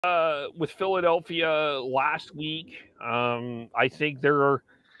with Philadelphia last week. I think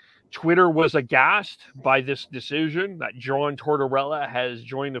Twitter was aghast by this decision that John Tortorella has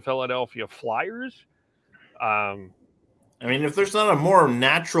joined the Philadelphia Flyers. I mean, if there's not a more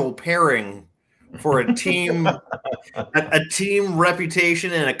natural pairing for a team, a team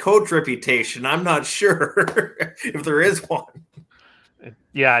reputation and a coach reputation, I'm not sure if there is one.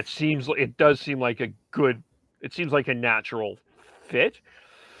 Yeah, it does seem like it seems like a natural fit.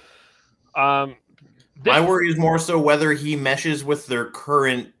 My worry is more so whether he meshes with their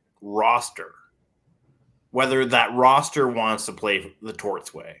current roster, whether that roster wants to play the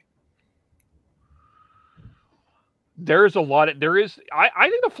Torts way. I think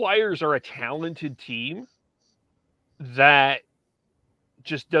the Flyers are a talented team that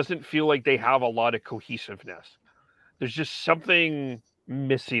just doesn't feel like they have a lot of cohesiveness. There's just something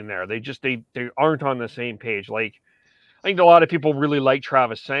missing there. They aren't on the same page. Like, I think a lot of people really like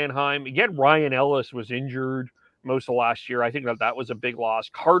Travis Sanheim. Again, Ryan Ellis was injured most of last year. I think that was a big loss.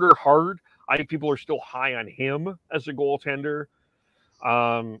 Carter Hart, I think people are still high on him as a goaltender.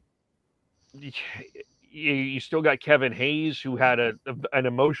 You still got Kevin Hayes, who had an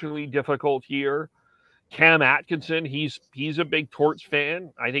emotionally difficult year. Cam Atkinson, he's a big Torts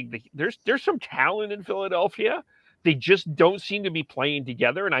fan. I think there's some talent in Philadelphia. They just don't seem to be playing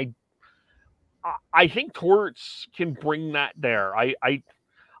together, and I think Torts can bring that there. I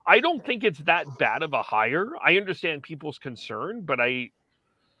don't think it's that bad of a hire. I understand people's concern, but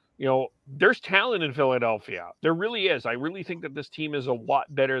there's talent in Philadelphia. There really is. I really think that this team is a lot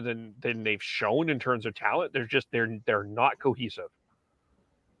better than they've shown in terms of talent. They're not cohesive.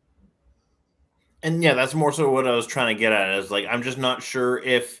 And yeah, that's more so what I was trying to get at. Is like, I'm just not sure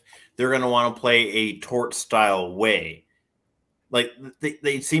if they're going to want to play a Tort style way. Like,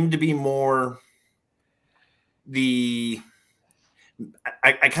 they seem to be more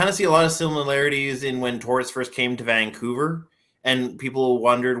I kind of see a lot of similarities in when Torts first came to Vancouver, and people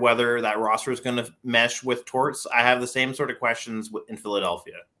wondered whether that roster is going to mesh with Torts. I have the same sort of questions in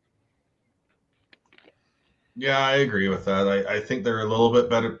Philadelphia. Yeah, I agree with that. I think they're a little bit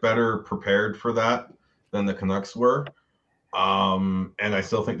better prepared for that than the Canucks were. And I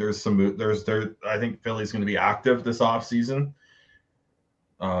still think I think Philly's going to be active this offseason.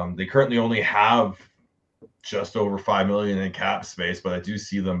 They currently only have just over $5 million in cap space, but I do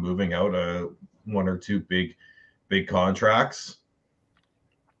see them moving out one or two big contracts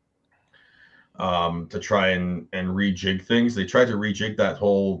to try and rejig things. They tried to rejig that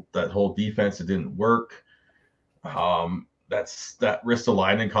whole defense. It didn't work. That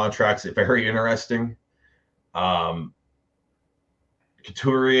Ristolainen contract's very interesting.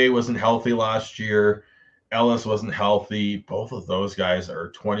 Couturier wasn't healthy last year. Ellis wasn't healthy. Both of those guys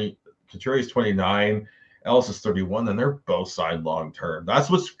are 20. Couturier's 29. Ellis is 31. Then they're both signed long term. That's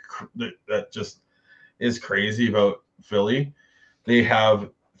that just is crazy about Philly. They have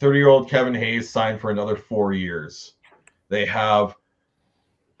 30-year-old Kevin Hayes signed for another 4 years. They have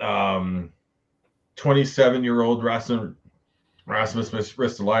 27-year-old Rasmus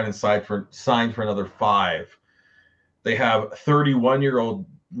Ristolainen signed for another 5. They have 31-year-old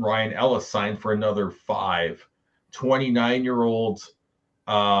Ryan Ellis signed for another 5. 29-year-old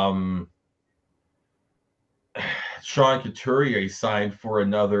Sean Couturier signed for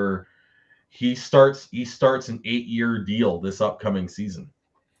another. He starts an 8-year deal this upcoming season.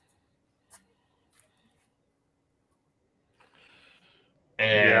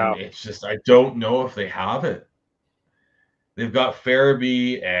 And It's just, I don't know if they have it. They've got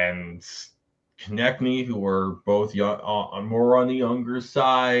Farabee and Konechny, who are both young, more on the younger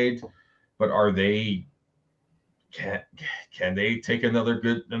side, but are they? Can they take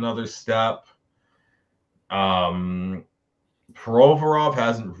another step? Provorov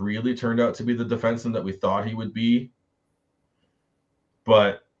hasn't really turned out to be the defenseman that we thought he would be,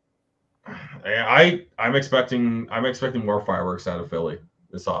 but I'm expecting more fireworks out of Philly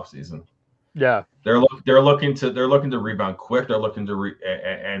this offseason. Yeah, they're looking to rebound quick. They're looking to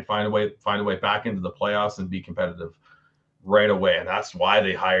and find a way back into the playoffs and be competitive right away, and that's why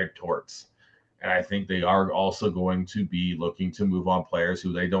they hired Torts. And I think they are also going to be looking to move on players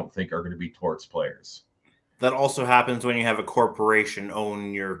who they don't think are going to be Torts players. That also happens when you have a corporation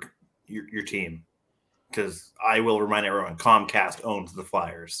own your team, because I will remind everyone, Comcast owns the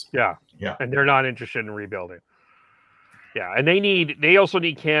Flyers. Yeah, and they're not interested in rebuilding. Yeah, and they also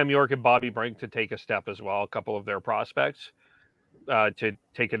need Cam York and Bobby Brink to take a step as well. A couple of their prospects to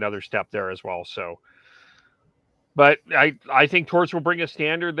take another step there as well. So, but I think Torts will bring a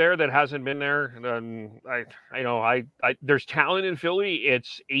standard there that hasn't been there. And there's talent in Philly.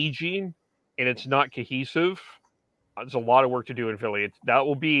 It's aging and it's not cohesive. there's a lot of work to do in Philly.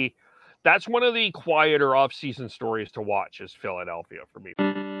 That's one of the quieter off-season stories to watch is Philadelphia for me.